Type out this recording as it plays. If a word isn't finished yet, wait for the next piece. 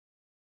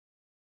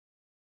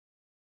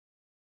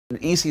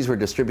ECs were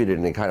distributed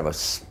in kind of a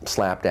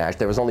slapdash.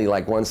 There was only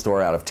like one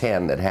store out of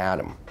 10 that had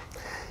them.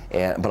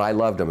 But I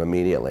loved them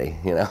immediately,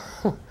 you know.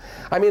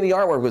 I mean, the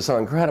artwork was so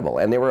incredible,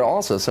 and they were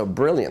also so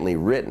brilliantly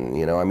written,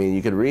 you know. I mean,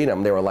 you could read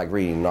them. They were like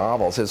reading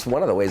novels. It's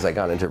one of the ways I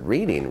got into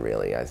reading,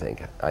 really, I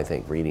think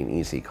reading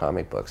EC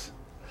comic books.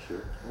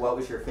 Sure. What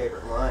was your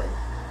favorite line?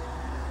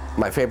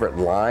 My favorite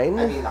line?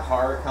 I mean, the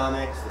horror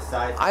comics, the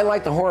sci-fi. I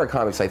like the horror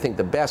comics, I think,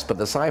 the best, but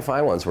the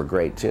sci-fi ones were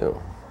great,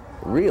 too.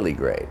 Really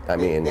great. I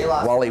mean,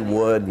 Wally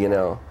Wood, you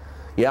know.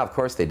 Yeah, of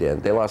course they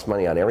did. They lost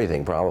money on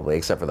everything, probably,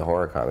 except for the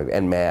horror comic,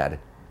 and Mad.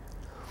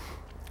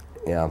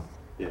 Yeah.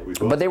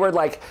 But they were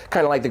like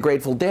kind of like the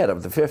Grateful Dead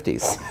of the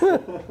 50s.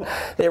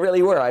 They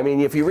really were. I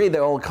mean, if you read the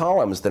old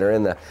columns that are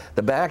in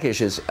the back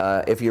issues,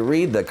 if you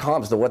read the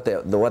columns, what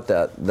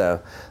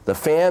the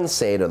fans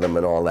say to them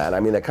and all that,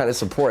 I mean, that kind of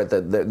support,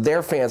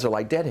 their fans are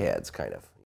like Deadheads, kind of.